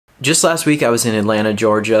Just last week I was in Atlanta,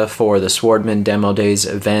 Georgia for the Swardman Demo Days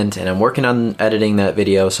event, and I'm working on editing that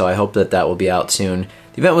video, so I hope that will be out soon.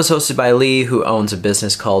 The event was hosted by Lee, who owns a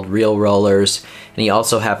business called Real Rollers, and he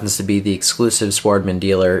also happens to be the exclusive Swardman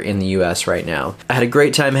dealer in the US right now. I had a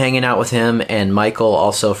great time hanging out with him and Michael,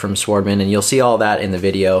 also from Swardman, and you'll see all that in the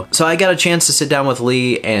video. So I got a chance to sit down with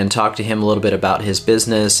Lee and talk to him a little bit about his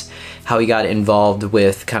business, how he got involved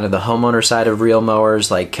with kind of the homeowner side of reel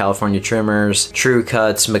mowers like California trimmers, Tru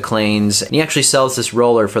Cuts, McLanes, and he actually sells this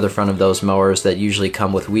roller for the front of those mowers that usually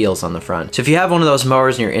come with wheels on the front. So if you have one of those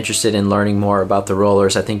mowers and you're interested in learning more about the roller, I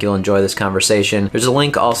think you'll enjoy this conversation. There's a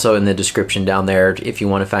link also in the description down there if you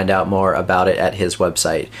want to find out more about it at his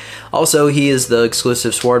website. Also, he is the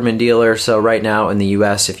exclusive Swardman dealer, so right now in the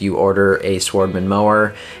US, if you order a Swardman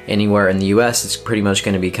mower anywhere in the US, it's pretty much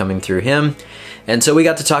going to be coming through him. And so we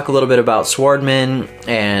got to talk a little bit about Swardman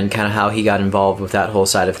and kind of how he got involved with that whole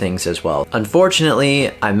side of things as well. Unfortunately,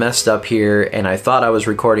 I messed up here and I thought I was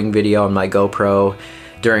recording video on my GoPro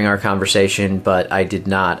during our conversation, but I did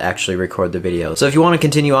not actually record the video. So if you want to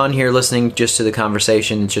continue on here listening just to the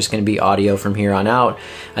conversation, it's just going to be audio from here on out.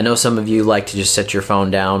 I know some of you like to just set your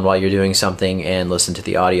phone down while you're doing something and listen to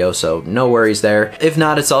the audio, so no worries there. If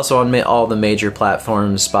not, it's also on all the major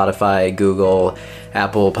platforms, Spotify, Google,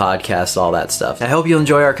 Apple Podcasts, all that stuff. I hope you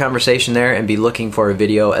enjoy our conversation there and be looking for a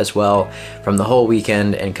video as well from the whole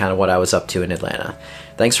weekend and kind of what I was up to in Atlanta.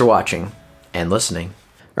 Thanks for watching and listening.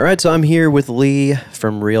 All right, so I'm here with Lee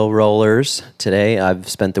from Real Rollers today. I've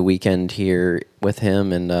spent the weekend here with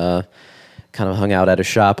him and kind of hung out at a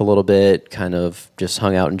shop a little bit, kind of just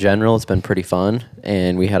hung out in general. It's been pretty fun,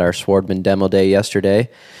 and we had our Swardman Demo Day yesterday.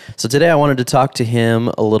 So today I wanted to talk to him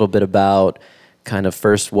a little bit about kind of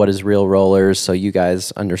first what is Real Rollers so you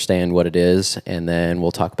guys understand what it is, and then we'll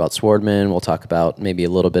talk about Swardman. We'll talk about maybe a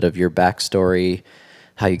little bit of your backstory,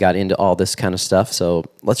 how you got into all this kind of stuff. So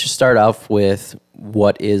let's just start off with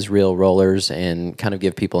what is Real Rollers and kind of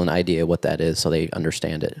give people an idea what that is so they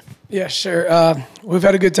understand it. Yeah, sure. We've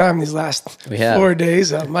had a good time these last 4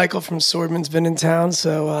 days. Michael from Swardman's been in town,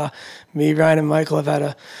 so me, Ryan, and Michael have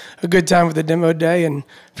had a good time with the demo day, and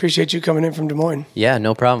appreciate you coming in from Des Moines. Yeah,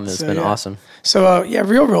 no problem. It's been awesome. So yeah,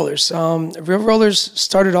 Real Rollers. Real Rollers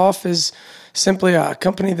started off as simply a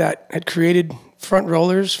company that had created front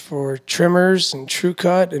rollers for trimmers and Tru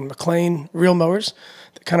Cut and McLane reel mowers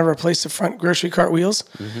that kind of replaced the front grocery cart wheels.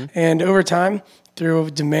 And over time, through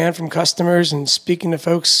demand from customers and speaking to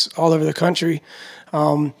folks all over the country,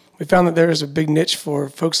 we found that there was a big niche for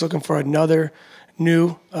folks looking for another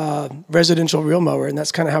new residential reel mower, and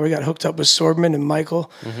that's kind of how we got hooked up with Swardman and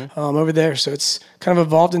Michael over there. So it's kind of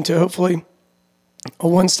evolved into hopefully a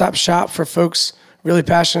one-stop shop for folks really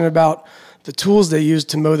passionate about the tools they use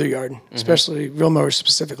to mow their yard, especially reel mowers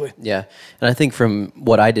specifically. Yeah, and I think from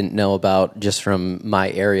what I didn't know about just from my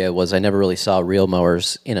area was I never really saw reel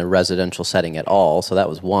mowers in a residential setting at all, so that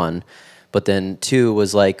was one. But then two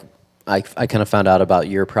was like, I kind of found out about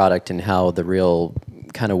your product and how the reel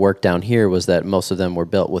kind of worked down here was that most of them were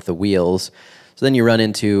built with the wheels. So then you run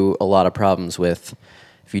into a lot of problems with,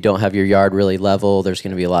 if you don't have your yard really level, there's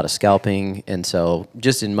going to be a lot of scalping. And so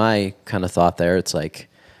just in my kind of thought there, it's like,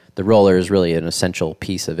 the roller is really an essential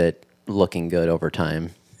piece of it looking good over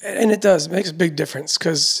time. And it does. It makes a big difference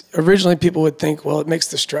because originally people would think, well, it makes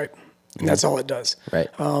the stripe, and that's all it does. Right.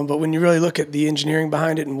 But when you really look at the engineering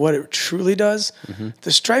behind it and what it truly does,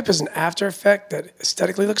 the stripe is an after effect that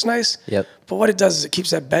aesthetically looks nice. Yep. But what it does is it keeps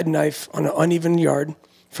that bed knife on an uneven yard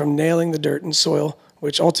from nailing the dirt and soil,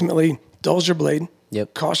 which ultimately dulls your blade.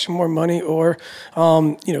 Yep. Costs you more money, or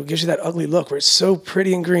gives you that ugly look where it's so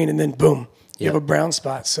pretty and green, and then boom. You have a brown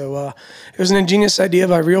spot. So it was an ingenious idea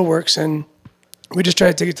by RealWorks, and we just try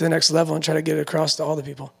to take it to the next level and try to get it across to all the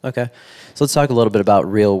people. Okay. So let's talk a little bit about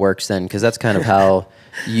RealWorks then, because that's kind of how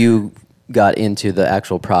you got into the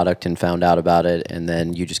actual product and found out about it, and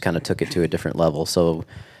then you just kind of took it to a different level. So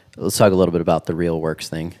let's talk a little bit about the RealWorks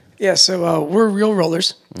thing. Yeah, so we're Real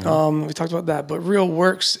Rollers. We talked about that, but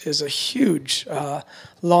RealWorks is a huge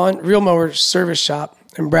reel mower service shop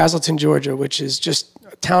in Braselton, Georgia, which is just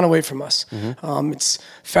a town away from us. It's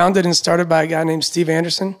founded and started by a guy named Steve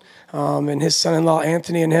Anderson, and his son-in-law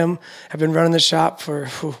Anthony and him have been running the shop for,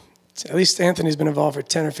 at least Anthony's been involved for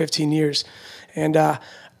 10 or 15 years. And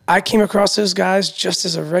I came across those guys just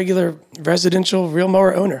as a regular residential reel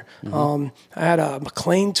mower owner. I had a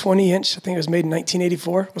McLane 20-inch. I think it was made in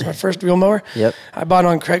 1984. It was my first reel mower. Yep. I bought it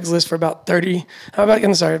on Craigslist for about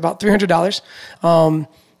 $300.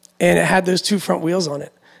 And it had those two front wheels on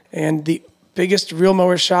it. And the biggest reel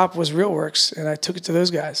mower shop was RealWorks, and I took it to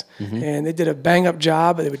those guys. And they did a bang-up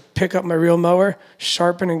job. They would pick up my reel mower,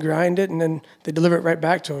 sharpen and grind it, and then they deliver it right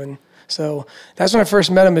back to them. And So that's when I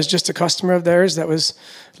first met him, as just a customer of theirs that was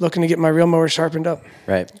looking to get my reel mower sharpened up,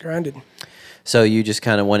 grinded. So you just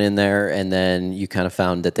kind of went in there, and then you kind of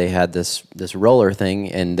found that they had this roller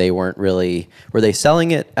thing, and they weren't really, were they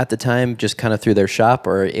selling it at the time just kind of through their shop,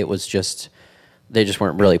 or it was just, they just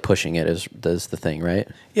weren't really pushing it as the thing, right?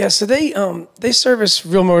 Yeah, so they service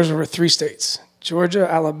reel mowers over 3 states, Georgia,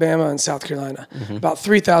 Alabama, and South Carolina, about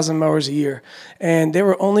 3,000 mowers a year. And they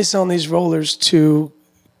were only selling these rollers to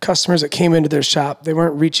customers that came into their shop. They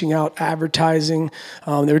weren't reaching out, advertising.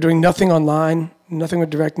 They were doing nothing online, nothing with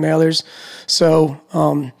direct mailers. So,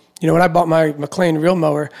 you know, when I bought my McLane reel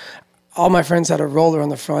mower, all my friends had a roller on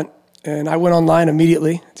the front, and I went online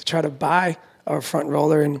immediately to try to buy a front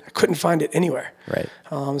roller, and I couldn't find it anywhere.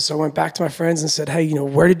 Right. So I went back to my friends and said, hey, you know,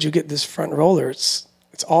 where did you get this front roller? It's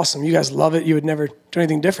awesome. You guys love it. You would never do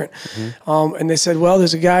anything different. And they said, well,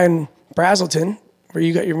 there's a guy in Brazelton where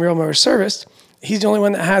you got your reel mower serviced. He's the only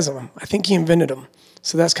one that has them. I think he invented them.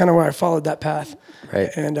 So that's kind of where I followed that path. Right.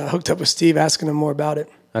 And hooked up with Steve, asking him more about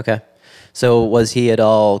it. Okay. So was he at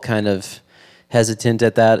all kind of hesitant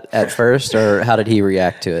at that at first, or how did he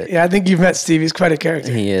react to it? Yeah, I think you've met Steve. He's quite a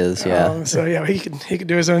character. He is, yeah. So yeah, he could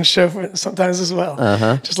do his own show sometimes as well.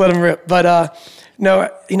 Just let him rip. But no,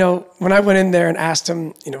 you know, when I went in there and asked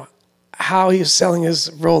him, you know, how he was selling his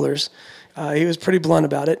rollers, he was pretty blunt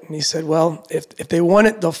about it, and he said, well, if they want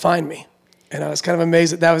it, they'll find me. And I was kind of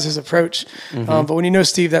amazed that was his approach. But when you know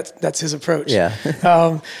Steve, that's his approach. Yeah.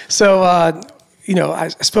 You know, I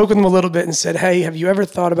spoke with him a little bit and said, hey, have you ever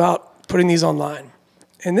thought about putting these online?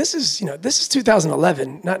 And this is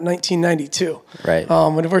 2011, not 1992. Right.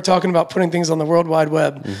 When we're talking about putting things on the World Wide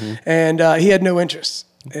Web. And he had no interest.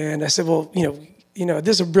 And I said, well, you know,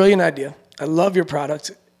 this is a brilliant idea. I love your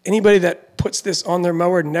product. Anybody that puts this on their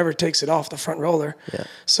mower never takes it off the front roller. Yeah.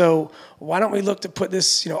 So why don't we look to put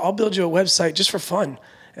this, you know, I'll build you a website just for fun.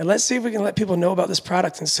 And let's see if we can let people know about this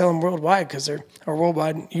product and sell them worldwide, or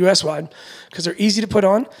worldwide, US-wide, because they're easy to put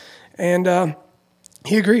on. And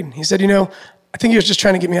he agreed. He said, you know, I think he was just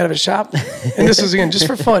trying to get me out of his shop. And this was, again, just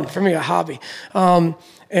for fun, for me, a hobby.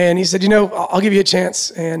 And he said, you know, I'll give you a chance.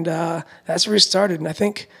 And that's where he started. And I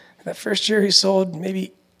think that first year he sold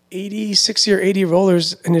maybe 60 or 80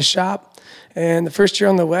 rollers in his shop. And the first year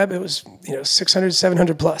on the web, it was, you know, 600,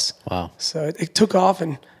 700 plus. Wow. So it took off,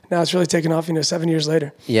 and now it's really taken off, you know, 7 years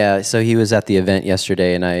later. Yeah, so he was at the event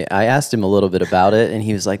yesterday, and I asked him a little bit about it, and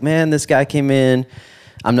he was like, man, this guy came in.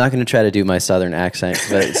 I'm not going to try to do my Southern accent,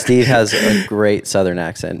 but Steve has a great Southern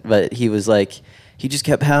accent. But he was like, he just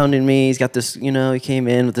kept hounding me. He's got this, you know, he came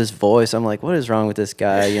in with this voice. I'm like, what is wrong with this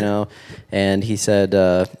guy, you know? And he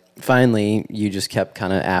said, finally, you just kept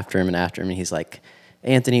kind of after him, and he's like,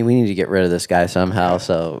 Anthony, we need to get rid of this guy somehow.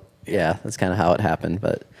 So, yeah, that's kind of how it happened.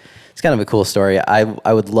 But it's kind of a cool story. I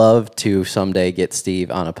would love to someday get Steve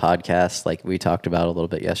on a podcast like we talked about a little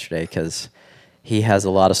bit yesterday, because he has a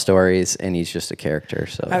lot of stories, and he's just a character.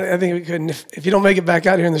 So I think we could. And if you don't make it back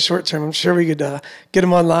out here in the short term, I'm sure we could get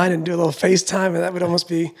him online and do a little FaceTime, and that would almost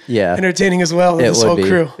be entertaining as well with this whole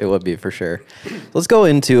crew. It would be, for sure. Let's go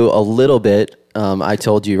into a little bit. I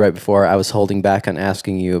told you right before, I was holding back on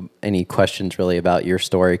asking you any questions really about your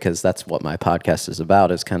story, because that's what my podcast is about.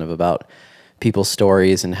 It's kind of about people's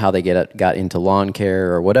stories and how they got into lawn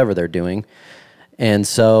care or whatever they're doing. And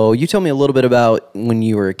so you told me a little bit about when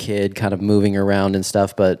you were a kid, kind of moving around and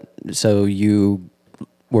stuff. But so you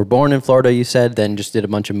were born in Florida, you said, then just did a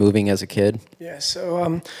bunch of moving as a kid. Yeah. So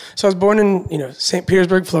I was born in St.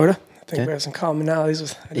 Petersburg, Florida. I think we have some commonalities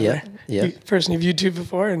with the person you've YouTube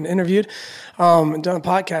before and interviewed and done a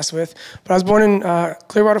podcast with. But I was born in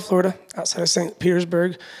Clearwater, Florida, outside of St.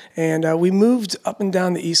 Petersburg, and we moved up and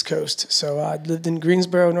down the East Coast. So I lived in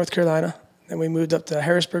Greensboro, North Carolina. Then we moved up to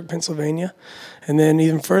Harrisburg, Pennsylvania, and then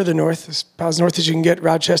even further north, about as north as you can get,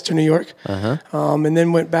 Rochester, New York. And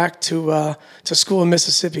then went back to school in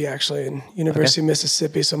Mississippi, actually, in University of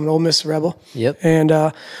Mississippi. So I'm an Ole Miss rebel. Yep.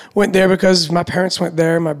 And went there because my parents went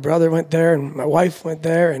there, my brother went there, and my wife went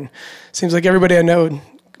there. And it seems like everybody I know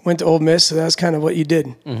went to Ole Miss, so that's kind of what you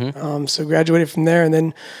did. So graduated from there, and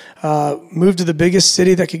then moved to the biggest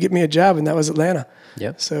city that could get me a job, and that was Atlanta.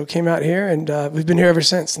 Yep. So came out here, and we've been here ever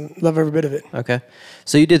since, and love every bit of it. Okay.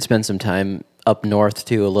 So you did spend some time up north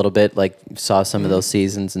too, a little bit, like saw some of those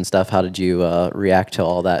seasons and stuff. How did you react to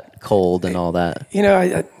all that cold and all that? You know,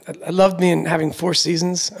 I loved having 4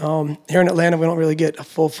 seasons. Here in Atlanta, we don't really get a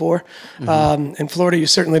full 4. In Florida, you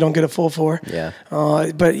certainly don't get a full 4. Yeah.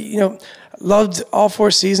 But, you know, loved all 4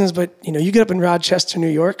 seasons, but, you know, you get up in Rochester, New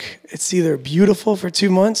York, it's either beautiful for 2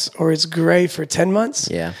 months or it's gray for 10 months.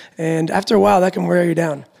 Yeah. And after a while, that can wear you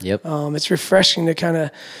down. Yep. It's refreshing to kind of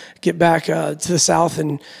get back to the South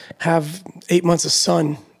and have 8 months of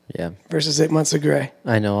sun Yeah. versus 8 months of gray.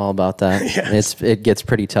 I know all about that. Yes. It gets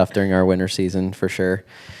pretty tough during our winter season for sure.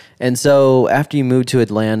 And so after you moved to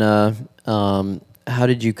Atlanta, how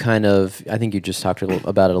did you kind of, I think you just talked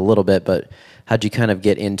about it a little bit, but how'd you kind of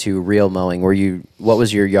get into real mowing? What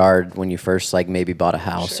was your yard when you first like maybe bought a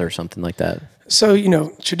house or something like that? So,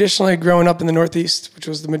 traditionally growing up in the Northeast, which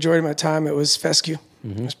was the majority of my time, it was fescue.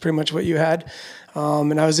 It was pretty much what you had.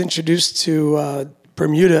 And I was introduced to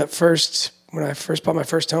Bermuda at first when I first bought my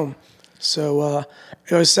first home. So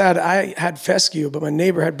it was sad. I had fescue, but my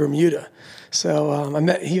neighbor had Bermuda. So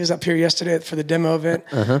he was up here yesterday for the demo event,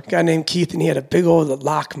 a guy named Keith, and he had a big old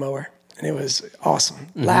lock mower, and it was awesome.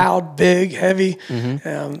 Loud, big, heavy,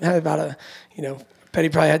 had about Petty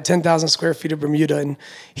probably had 10,000 square feet of Bermuda, and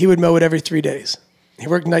he would mow it every 3 days. He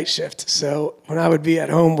worked night shift, so when I would be at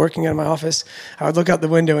home working out of my office, I would look out the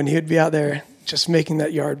window, and he would be out there just making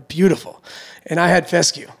that yard beautiful. And I had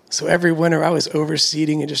fescue, so every winter I was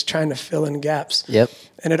overseeding and just trying to fill in gaps. Yep.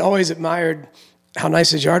 And I'd always admired how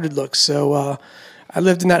nice his yard would look. So I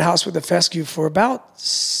lived in that house with the fescue for about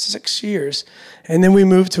 6 years. And then we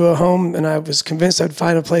moved to a home, and I was convinced I'd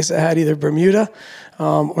find a place that had either Bermuda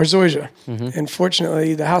or Zoysia. And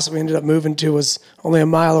fortunately, the house that we ended up moving to was only a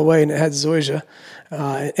mile away, and it had Zoysia,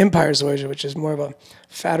 Empire Zoysia, which is more of a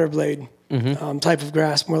fatter blade type of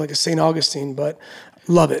grass, more like a St. Augustine, but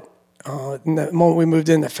love it. And the moment we moved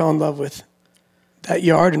in, I fell in love with that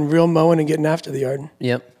yard and real mowing and getting after the yard.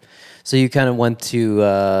 Yep. So you kind of went to,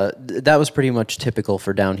 that was pretty much typical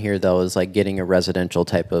for down here, though, is like getting a residential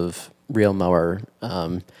type of reel mower.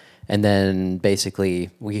 And then basically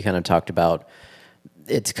we kind of talked about,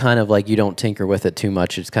 it's kind of like you don't tinker with it too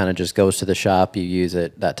much. It kind of just goes to the shop, you use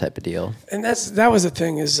it, that type of deal. And that was the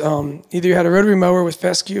thing is either you had a rotary mower with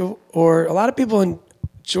fescue, or a lot of people in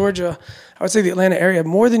Georgia, I would say the Atlanta area,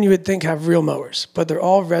 more than you would think, have reel mowers, but they're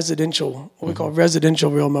all residential, what we call residential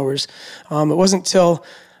reel mowers. It wasn't until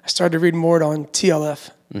I started to read more on TLF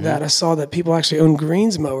that I saw that people actually own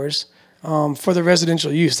greens mowers for the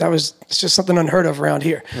residential use. It's just something unheard of around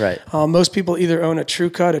here. Right. Most people either own a Tru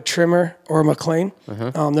Cut, a trimmer, or a McLane.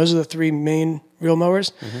 Those are the three main reel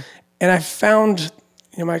mowers. And I found,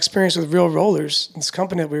 my experience with Reel Rollers, this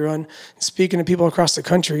company that we run, speaking to people across the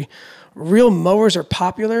country, reel mowers are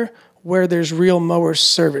popular where there's reel mower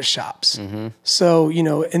service shops. So,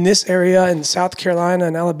 in this area, in South Carolina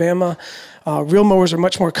and Alabama, reel mowers are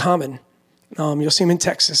much more common. You'll see them in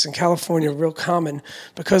Texas and California, real common,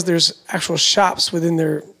 because there's actual shops within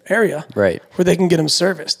their area where they can get them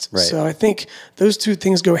serviced. So I think those two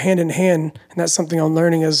things go hand in hand, and that's something I'm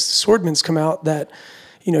learning as Swardman's come out, that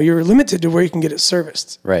you're limited to where you can get it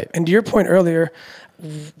serviced. And to your point earlier,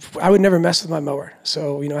 I would never mess with my mower.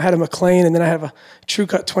 So, I had a McLane, and then I have a Tru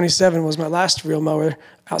Cut 27 was my last reel mower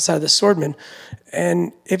outside of the Swardman.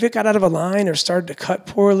 And if it got out of a line or started to cut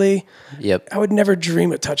poorly, I would never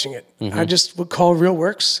dream of touching it. I just would call Reel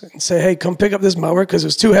Works and say, hey, come pick up this mower, because it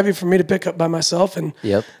was too heavy for me to pick up by myself. And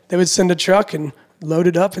they would send a truck and load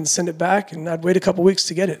it up and send it back, and I'd wait a couple weeks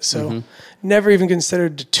to get it. So never even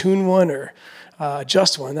considered to tune one or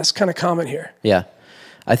adjust one. That's kind of common here. Yeah.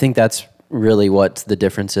 I think that's really what the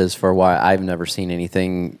difference is for why I've never seen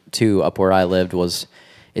anything too up where I lived. Was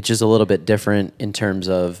it's just a little bit different in terms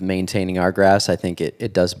of maintaining our grass. I think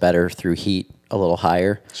it does better through heat a little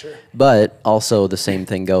higher. But also the same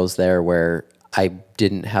thing goes there, where I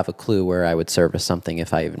didn't have a clue where I would service something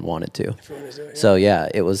if I even wanted to. So yeah,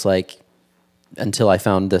 it was like until I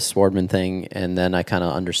found this Swardman thing, and then I kind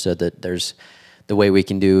of understood that there's the way we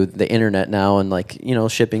can do the internet now, and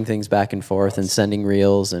shipping things back and forth and sending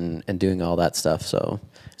reels and doing all that stuff. So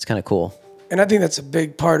it's kind of cool. And I think that's a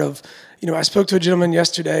big part of, I spoke to a gentleman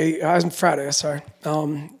yesterday, on Friday,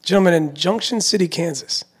 gentleman in Junction City,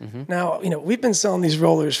 Kansas. Now, we've been selling these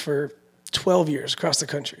rollers for 12 years across the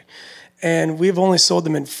country, and we've only sold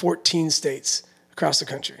them in 14 states across the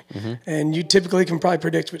country. And you typically can probably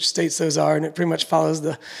predict which states those are, and it pretty much follows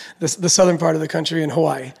the southern part of the country and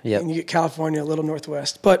Hawaii. And you get California, a little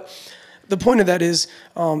northwest. But the point of that is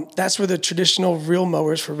that's where the traditional reel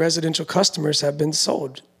mowers for residential customers have been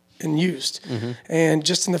sold and used. And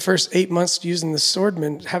just in the first 8 months using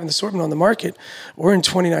having the Swardman on the market, we're in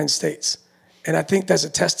 29 states. And I think that's a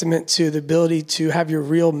testament to the ability to have your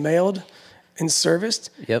reel mailed and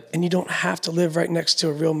serviced, and you don't have to live right next to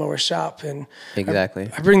a reel mower shop. And I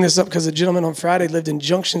bring this up because a gentleman on Friday lived in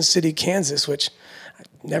Junction City, Kansas, which I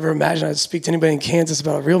never imagined I'd speak to anybody in Kansas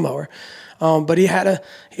about a reel mower. But he had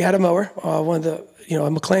a mower, one of the, a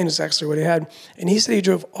McLane is actually what he had, and he said he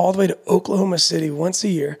drove all the way to Oklahoma City once a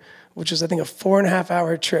year, which was I think a 4.5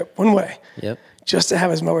 hour trip one way, just to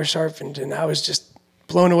have his mower sharpened. And I was just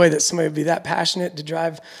blown away that somebody would be that passionate to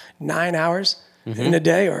drive 9 hours in a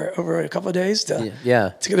day or over a couple of days to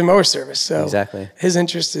yeah. get their mower service. So exactly. his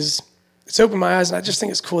interest is, it's opened my eyes, and I just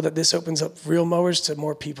think it's cool that this opens up real mowers to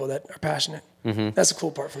more people that are passionate. That's the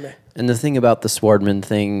cool part for me. And the thing about the Swardman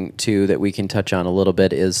thing, too, that we can touch on a little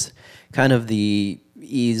bit is kind of the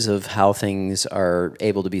ease of how things are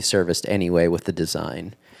able to be serviced anyway with the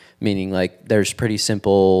design. Meaning, like, there's pretty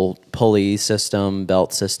simple pulley system,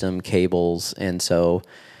 belt system, cables, and so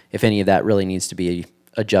if any of that really needs to be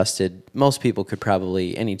adjusted, most people could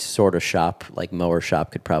probably, any sort of shop, like mower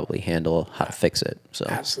shop, could probably handle how to fix it. So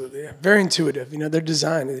absolutely, yeah. Very intuitive. You know, their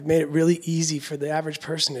design, it made it really easy for the average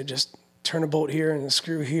person to just turn a bolt here and a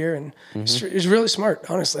screw here, and it's really smart.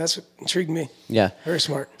 Honestly, that's what intrigued me. Yeah, very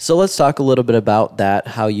smart. So let's talk a little bit about that,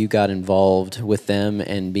 how you got involved with them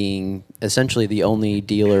and being essentially the only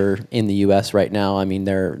dealer in the U.S. right now. I mean,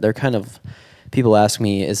 they're kind of, people ask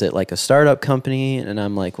me, is it like a startup company? And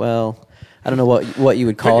I'm like, well, I don't know what you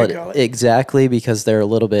would call it exactly, because they're a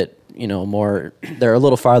little bit, you know, more, they're a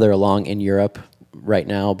little farther along in Europe right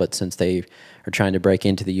now, but since they are trying to break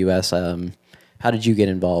into the U.S., how did you get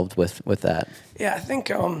involved with that? Yeah, I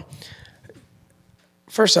think,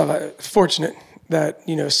 first off, I'm fortunate that,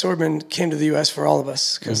 you know, Swardman came to the U.S. for all of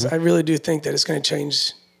us, because I really do think that it's going to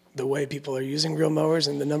change the way people are using real mowers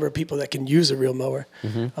and the number of people that can use a real mower.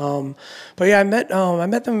 But yeah, I met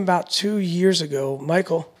them about 2 years ago.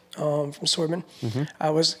 Michael from Swardman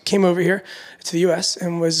came over here to the U.S.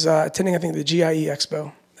 and was attending, I think, the GIE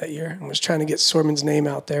Expo that year, and was trying to get Swardman's name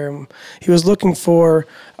out there. And he was looking for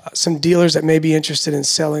some dealers that may be interested in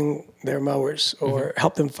selling their mowers or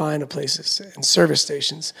help them find places and service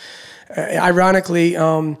stations. Ironically,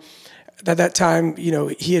 at that time, you know,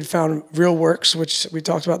 he had found Real Works, which we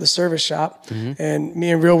talked about, the service shop, and me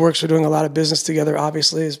and Real Works were doing a lot of business together,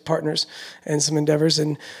 obviously, as partners and some endeavors.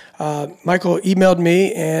 And Michael emailed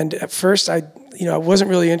me, and at first I wasn't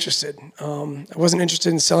really interested. I wasn't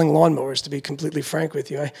interested in selling lawnmowers, to be completely frank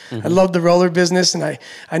with you. I loved the roller business, and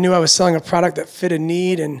I knew I was selling a product that fit a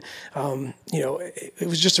need, and you know, it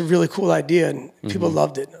was just a really cool idea, and people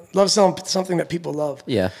loved it. Love selling something that people love.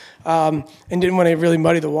 Yeah. And didn't want to really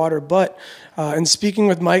muddy the water. But in speaking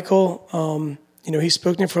with Michael, you know, he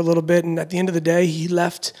spoke to me for a little bit, and at the end of the day, he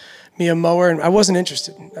left me a mower, and I wasn't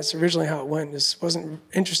interested. That's originally how it went. Just wasn't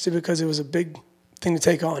interested because it was a big thing to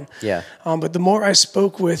take on. Yeah. But the more I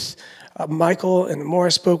spoke with Michael, and the more I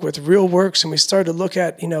spoke with Real Works, and we started to look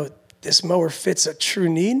at, you know, this mower fits a true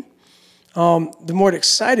need, the more it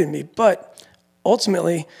excited me. But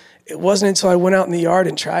ultimately, it wasn't until I went out in the yard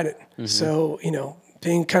and tried it. So, you know,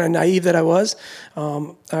 being kind of naive that I was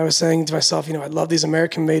saying to myself, you know, I love these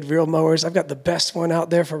American-made real mowers. I've got the best one out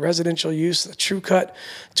there for residential use, the Tru Cut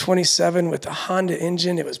 27 with the Honda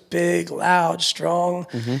engine. It was big, loud, strong.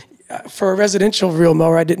 For a residential real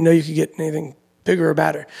mower, I didn't know you could get anything bigger or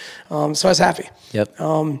badder. So I was happy. Yep.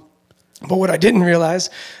 But what I didn't realize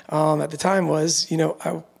at the time was, you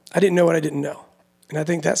know, I didn't know what I didn't know. And I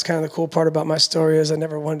think that's kind of the cool part about my story, is I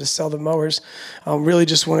never wanted to sell the mowers. Really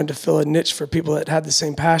just wanted to fill a niche for people that had the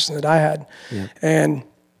same passion that I had. Yeah. And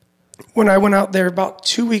when I went out there about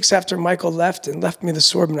 2 weeks after Michael left and left me the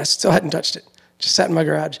Swardman, I still hadn't touched it. Just sat in my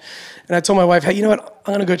garage. And I told my wife, hey, you know what?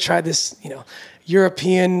 I'm going to go try this, you know,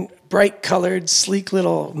 European, bright-colored, sleek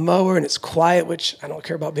little mower, and it's quiet, which I don't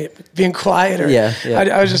care about being quiet. Or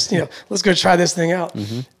I was just, you know, let's go try this thing out.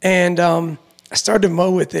 And I started to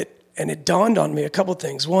mow with it. And it dawned on me a couple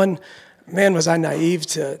things. One, man, was I naive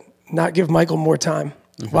to not give Michael more time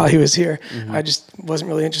while he was here. I just wasn't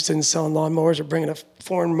really interested in selling lawnmowers or bringing a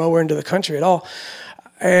foreign mower into the country at all.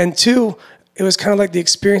 And two, it was kind of like the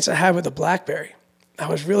experience I had with the BlackBerry. I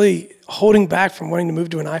was really holding back from wanting to move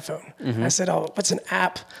to an iPhone. I said, oh, what's an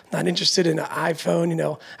app? Not interested in an iPhone. You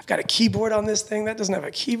know, I've got a keyboard on this thing. That doesn't have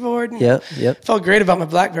a keyboard. Yep. Felt great about my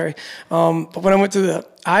BlackBerry. But when I went to the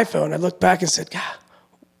iPhone, I looked back and said, God,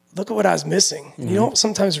 look at what I was missing. You don't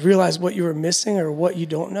sometimes realize what you were missing or what you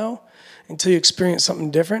don't know until you experience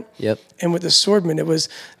something different. And with the Swardman, it was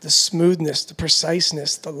the smoothness, the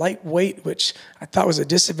preciseness, the lightweight, which I thought was a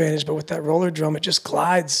disadvantage, but with that roller drum, it just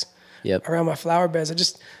glides around my flower beds. I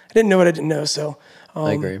didn't know what I didn't know. So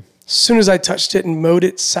I agree. As soon as I touched it and mowed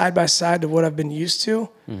it side by side to what I've been used to,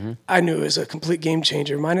 I knew it was a complete game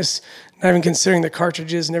changer, minus not even considering the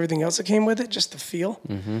cartridges and everything else that came with it, just the feel.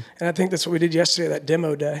 And I think that's what we did yesterday, that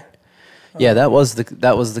demo day. Yeah, that was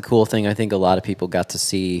the cool thing. I think a lot of people got to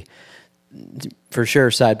see, for sure,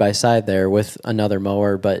 side by side there with another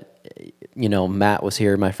mower. But you know, Matt was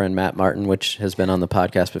here, my friend Matt Martin, which has been on the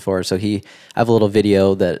podcast before. So I have a little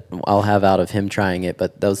video that I'll have out of him trying it.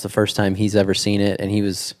 But that was the first time he's ever seen it, and he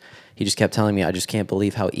just kept telling me, I just can't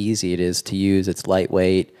believe how easy it is to use. It's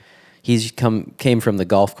lightweight. he's came from the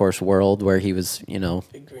golf course world where he was, you know,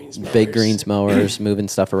 big greens mowers, moving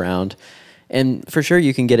stuff around. And for sure,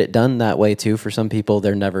 you can get it done that way too. For some people,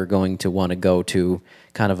 they're never going to want to go to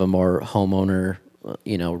kind of a more homeowner,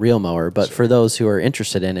 you know, reel mower. But for those who are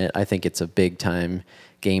interested in it, I think it's a big time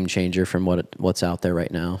game changer from what's out there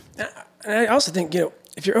right now. And I also think, you know,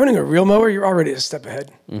 if you're owning a reel mower, you're already a step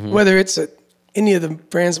ahead. Whether it's any of the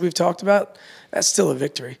brands that we've talked about, that's still a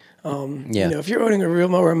victory. You know, if you're owning a reel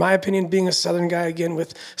mower, in my opinion, being a southern guy again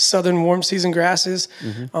with southern warm season grasses,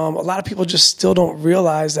 a lot of people just still don't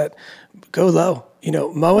realize that go low. You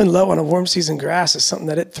know, mowing low on a warm season grass is something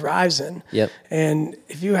that it thrives in. And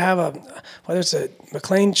if you have whether it's a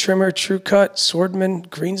McLane trimmer, Tru Cut, Swardman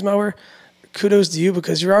greens mower, kudos to you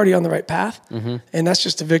because you're already on the right path. And that's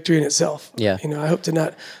just a victory in itself. You know, I hope to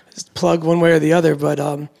not plug one way or the other, but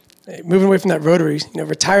moving away from that rotary, you know,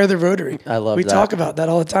 retire the rotary. I love that. We talk about that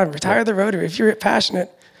all the time. Retire the rotary. If you're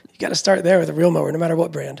passionate, you got to start there with a reel mower, no matter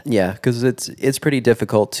what brand. Yeah, because it's pretty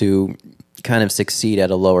difficult to kind of succeed at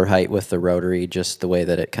a lower height with the rotary, just the way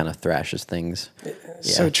that it kind of thrashes things.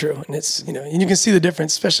 So true. And it's, you know, and you can see the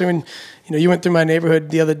difference, especially when, you know, you went through my neighborhood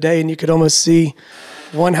the other day and you could almost see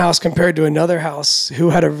one house compared to another house who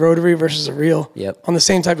had a rotary versus a reel on the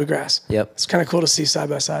same type of grass. It's kind of cool to see side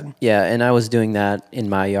by side. Yeah, and I was doing that in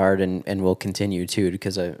my yard and will continue too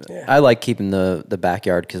because I like keeping the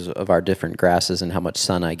backyard because of our different grasses and how much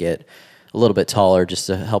sun I get a little bit taller just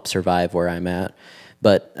to help survive where I'm at.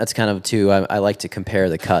 But that's kind of too, I like to compare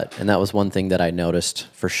the cut. And that was one thing that I noticed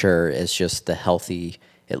for sure is just the healthy,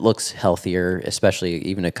 it looks healthier, especially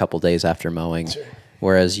even a couple days after mowing.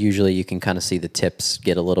 Whereas usually you can kind of see the tips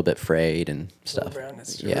get a little bit frayed and stuff.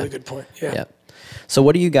 That's a really good point. So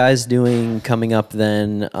what are you guys doing coming up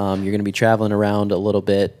then? You're going to be traveling around a little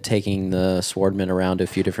bit, taking the Swardman around to a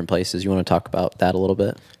few different places. You want to talk about that a little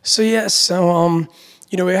bit? So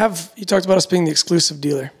you know, you talked about us being the exclusive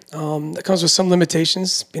dealer. That comes with some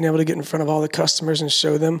limitations, being able to get in front of all the customers and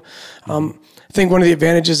show them. I think one of the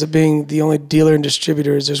advantages of being the only dealer and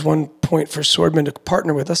distributor is there's one point for Swardman to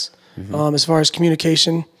partner with us as far as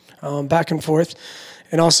communication, back and forth.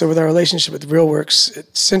 And also with our relationship with ReelWorks,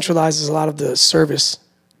 it centralizes a lot of the service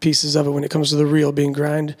pieces of it when it comes to the reel being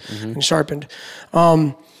grind and sharpened.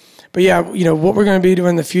 But yeah, you know, what we're going to be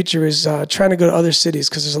doing in the future is trying to go to other cities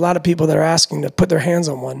because there's a lot of people that are asking to put their hands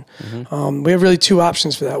on one. We have really two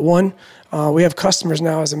options for that. One, we have customers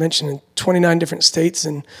now, as I mentioned, in 29 different states.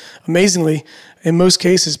 And amazingly, in most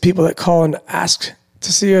cases, people that call and ask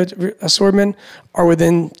to see a Swardman are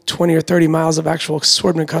within 20 or 30 miles of actual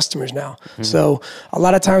Swardman customers now. So a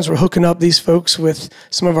lot of times we're hooking up these folks with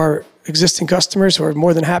some of our existing customers who are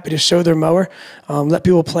more than happy to show their mower, let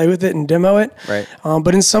people play with it and demo it.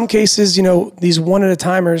 But in some cases, you know, these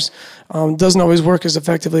one-at-a-timers doesn't always work as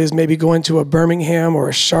effectively as maybe going to a Birmingham or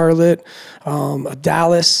a Charlotte, a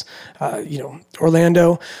Dallas, you know,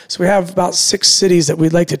 Orlando. So we have about 6 cities that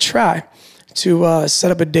we'd like to try to set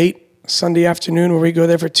up a date Sunday afternoon where we go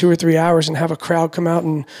there for 2 or 3 hours and have a crowd come out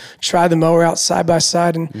and try the mower out side by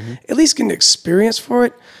side and at least get an experience for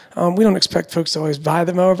it. We don't expect folks to always buy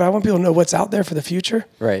the mower, but I want people to know what's out there for the future.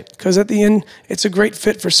 Because at the end, it's a great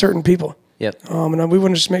fit for certain people. And we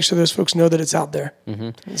want to just make sure those folks know that it's out there.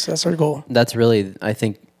 So that's our goal. That's really, I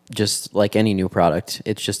think, just like any new product,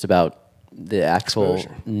 it's just about the actual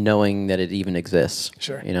knowing that it even exists.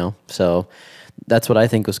 You know, so that's what I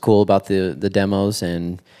think was cool about the demos,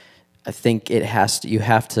 and I think you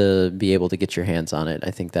have to be able to get your hands on it. I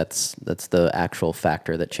think that's the actual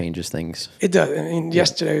factor that changes things. It does. I mean,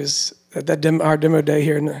 yesterday was our demo day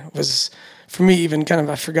here, and it was, for me, even kind of,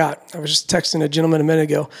 I forgot. I was just texting a gentleman a minute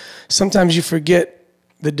ago. Sometimes you forget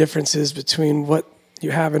the differences between what you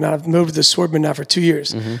have, and I've moved to the Swardman now for 2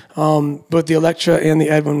 years. Both the Electra and the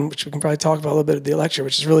Edwin, which we can probably talk about a little bit of the Electra,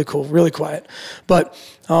 which is really cool, really quiet. But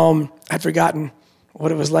I'd forgotten what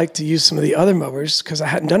it was like to use some of the other mowers because I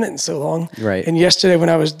hadn't done it in so long. And yesterday when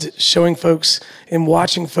I was showing folks and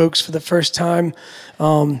watching folks for the first time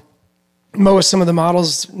mow some of the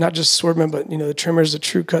models, not just Swardman, but, you know, the trimmers, the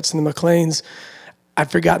Tru Cuts, and the McLanes, I'd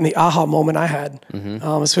forgotten the aha moment I had.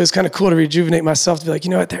 So it's kind of cool to rejuvenate myself to be like,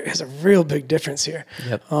 you know what, there is a real big difference here.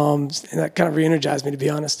 And that kind of re-energized me, to be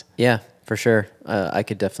honest. Yeah, for sure. I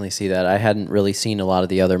could definitely see that. I hadn't really seen a lot of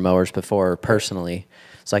the other mowers before personally.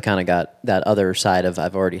 So I kind of got that other side of,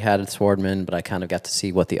 I've already had a Swardman, but I kind of got to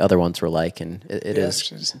see what the other ones were like, and it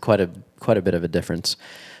is quite a bit of a difference.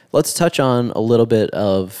 Let's touch on a little bit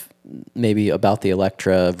of maybe about the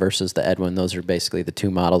Electra versus the Edwin. Those are basically the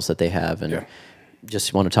two models that they have, and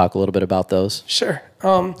just want to talk a little bit about those. Sure.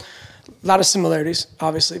 A lot of similarities,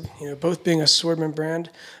 obviously. Both being a Swardman brand,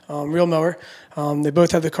 reel mower. They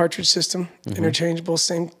both have the cartridge system, interchangeable,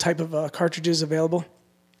 same type of cartridges available.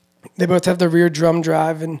 They both have the rear drum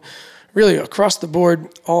drive, and really across the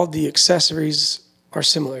board, all the accessories are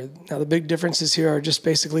similar. Now, the big differences here are just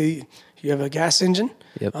basically you have a gas engine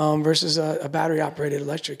versus a battery-operated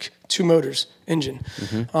electric, 2 motors engine.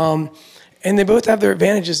 And they both have their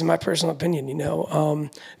advantages, in my personal opinion.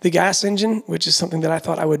 The gas engine, which is something that I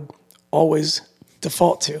thought I would always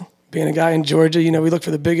default to. Being a guy in Georgia, we look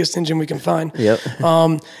for the biggest engine we can find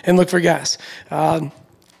and look for gas.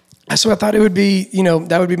 So I thought it would be,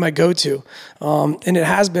 that would be my go-to. And it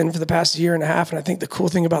has been for the past year and a half. And I think the cool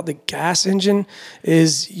thing about the gas engine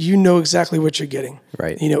is exactly what you're getting.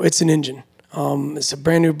 Right. It's an engine. It's a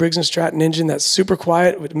brand new Briggs & Stratton engine that's super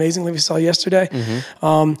quiet, which amazingly we saw yesterday.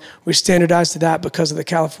 We standardized to that because of the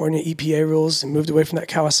California EPA rules and moved away from that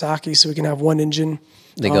Kawasaki so we can have one engine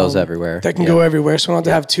that goes everywhere. That can go everywhere. So we don't have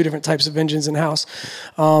to have 2 different types of engines in-house.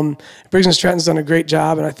 Briggs & Stratton's done a great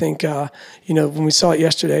job, and I think, when we saw it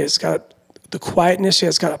yesterday, it's got the quietness,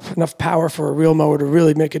 it's got enough power for a reel mower to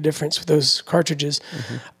really make a difference with those cartridges.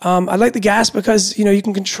 I like the gas because, you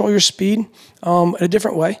can control your speed in a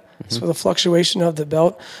different way. So the fluctuation of the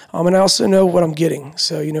belt. And I also know what I'm getting.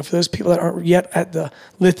 So, for those people that aren't yet at the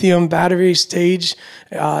lithium battery stage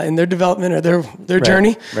in their development or their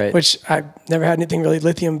journey, which I've never had anything really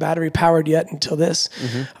lithium battery powered yet until this,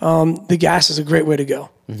 the gas is a great way to go.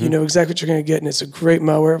 You know exactly what you're going to get, and it's a great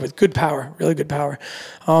mower with good power, really good power.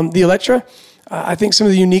 The Electra, I think some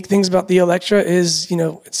of the unique things about the Electra is,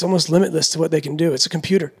 it's almost limitless to what they can do. It's a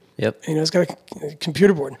computer. It's got a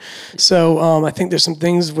computer board. So I think there's some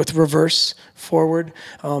things with reverse, forward,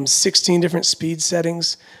 16 different speed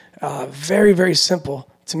settings. Very, very simple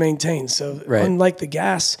to maintain. So unlike the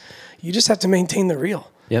gas, you just have to maintain the reel.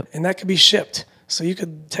 And that could be shipped. So you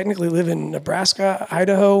could technically live in Nebraska,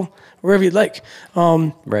 Idaho, wherever you'd like.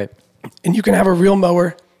 And you can have a reel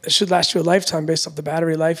mower that should last you a lifetime based off the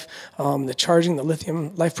battery life, the charging, the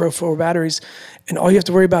lithium Life Pro 4 batteries. And all you have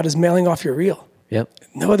to worry about is mailing off your reel.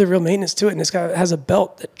 No other real maintenance to it, and it has a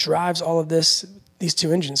belt that drives all of these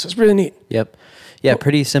 2 engines, so it's really neat. Yeah,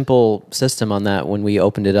 pretty simple system on that. When we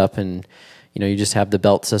opened it up, and you just have the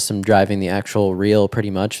belt system driving the actual reel pretty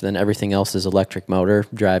much. Then everything else is electric motor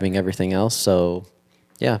driving everything else. So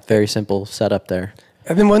yeah, very simple setup there.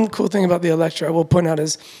 And then one cool thing about the Electra I will point out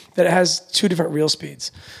is that it has 2 different reel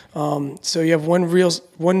speeds. So you have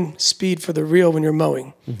one speed for the reel when you're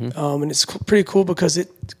mowing, and it's pretty cool because it,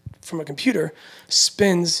 from a computer,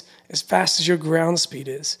 spins as fast as your ground speed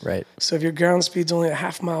is. So if your ground speed's only a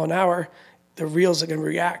half mile an hour, the reels are going to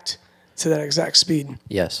react to that exact speed.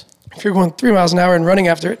 If you're going 3 miles an hour and running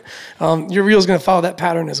after it, your reel's going to follow that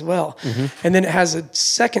pattern as well. And then it has a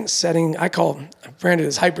second setting I branded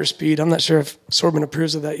as hyperspeed. I'm not sure if Swardman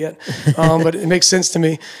approves of that yet, but it makes sense to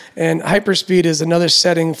me. And hyperspeed is another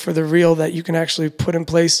setting for the reel that you can actually put in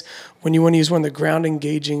place when you want to use one of the ground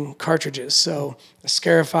engaging cartridges. So the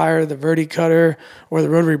Scarifier, the Verti Cutter, or the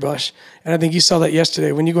rotary brush. And I think you saw that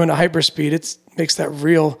yesterday. When you go into hyperspeed, it makes that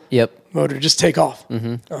reel motor just take off.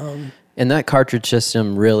 And that cartridge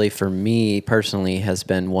system really, for me personally, has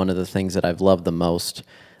been one of the things that I've loved the most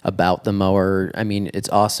about the mower. I mean, it's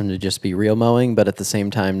awesome to just be reel mowing, but at the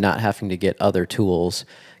same time, not having to get other tools,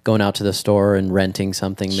 going out to the store and renting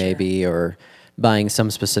something maybe, or buying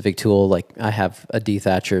some specific tool. Like I have a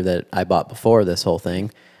dethatcher that I bought before this whole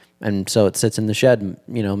thing. And so it sits in the shed,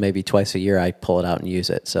 maybe twice a year I pull it out and use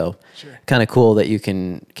it. So kind of cool that you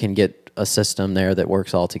can get a system there that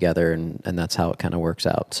works all together, and that's how it kind of works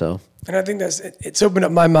out. So. And I think it's opened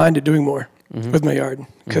up my mind to doing more with my yard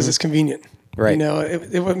because it's convenient.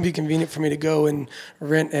 It wouldn't be convenient for me to go and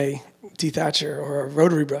rent a dethatcher or a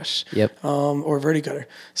rotary brush or a Verti Cutter,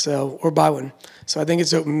 or buy one. So I think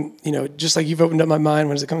it's open, just like you've opened up my mind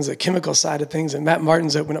when it comes to the chemical side of things, and Matt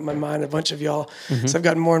Martin's opened up my mind, a bunch of y'all. So I've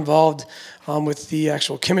gotten more involved with the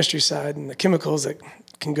actual chemistry side and the chemicals that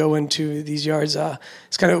can go into these yards.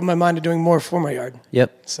 It's kind of opened my mind to doing more for my yard.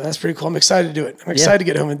 So that's pretty cool. I'm excited to do it. I'm excited to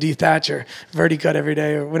get home and dethatch or Verti Cut every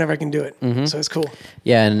day or whenever I can do it. So it's cool.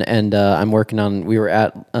 Yeah, and I'm working on, we were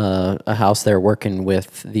at a house there working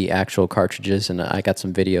with the actual cartridges, and I got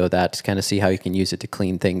some video of that to kind of see how you can use it to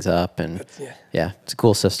clean things up. And yeah, it's a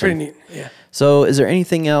cool system. Pretty neat, yeah. So is there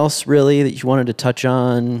anything else really that you wanted to touch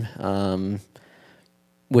on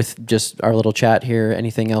with just our little chat here?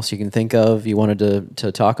 Anything else you can think of you wanted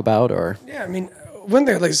to talk about? Or yeah, I mean, one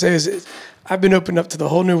thing I'd like to say is I've been opened up to the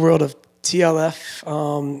whole new world of TLF,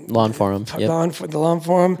 lawn forum, the lawn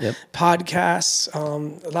forum, podcasts.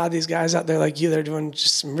 A lot of these guys out there like you, they're doing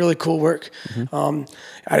just some really cool work. I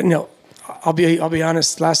don't know. I'll be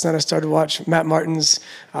honest. Last night I started to watch Matt Martin's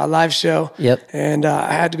live show. Yep. And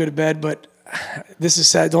I had to go to bed, but this is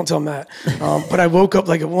sad. Don't tell Matt. But I woke up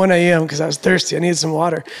like at 1 a.m. because I was thirsty. I needed some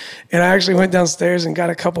water, and I actually went downstairs and got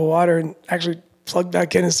a cup of water and actually plugged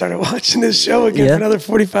back in and started watching this show again for another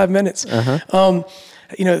 45 minutes.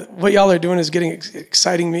 You know, what y'all are doing is getting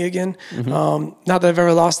exciting me again. Not that I've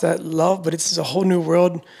ever lost that love, but it's a whole new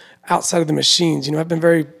world outside of the machines. You know, I've been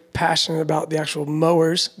very passionate about the actual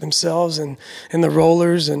mowers themselves and the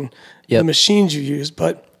rollers and the machines you use.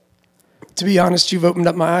 But to be honest, you've opened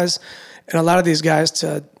up my eyes and a lot of these guys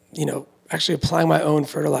to, you know, actually applying my own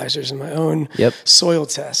fertilizers and my own soil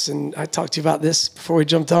tests. And I talked to you about this before we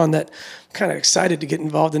jumped on, that I'm kind of excited to get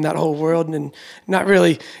involved in that whole world and not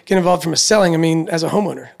really get involved from a selling, I mean, as a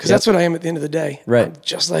homeowner, because that's what I am at the end of the day. Right. I'm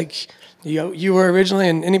just like you were originally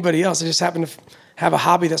and anybody else. I just happen to have a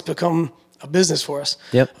hobby that's become a business for us.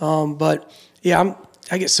 But yeah,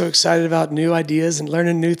 I get so excited about new ideas and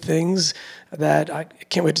learning new things that I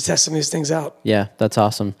can't wait to test some of these things out. Yeah, that's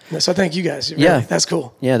awesome. So thank you guys. Really, that's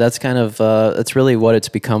cool. Yeah, that's kind of, that's really what it's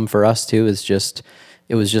become for us too, is just,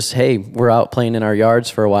 it was just, hey, we're out playing in our yards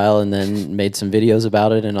for a while and then made some videos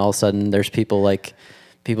about it. And all of a sudden there's people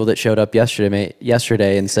that showed up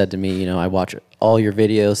yesterday and said to me, you know, I watch all your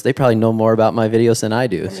videos. They probably know more about my videos than I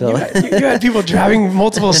do. So you had people driving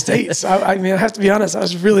multiple states. I mean, I have to be honest. I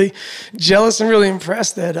was really jealous and really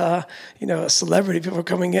impressed that, you know, a celebrity, people were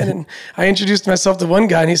coming in, and I introduced myself to one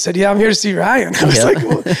guy and he said, yeah, I'm here to see Ryan. I was like,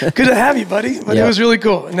 well, good to have you, buddy. But it was really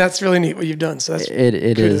cool. And that's really neat what you've done. So that's it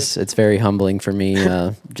is. It's very humbling for me.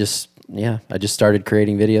 I just started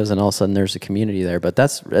creating videos and all of a sudden there's a community there, but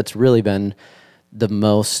that's really been the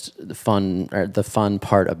fun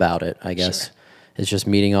part about it, I guess. Is just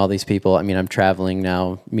meeting all these people. I mean, I'm traveling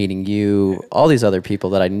now, meeting you, all these other people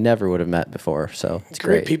that I never would have met before. So it's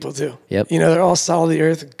great people too. Yep. You know, they're all solid of the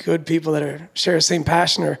earth, good people that share the same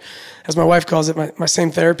passion, or as my wife calls it, my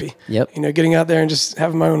same therapy. Yep. You know, getting out there and just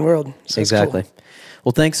having my own world. So exactly. Cool.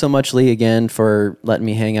 Well, thanks so much, Lee, again, for letting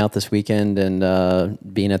me hang out this weekend and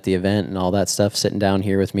being at the event and all that stuff, sitting down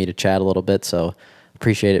here with me to chat a little bit. So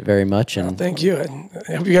appreciate it very much. And thank you. I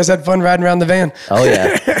hope you guys had fun riding around the van. Oh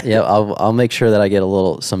yeah. Yeah. I'll make sure that I get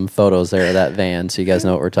some photos there of that van so you guys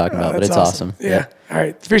know what we're talking about, but it's awesome. Yeah. All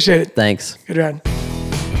right. Appreciate it. Thanks. Good ride.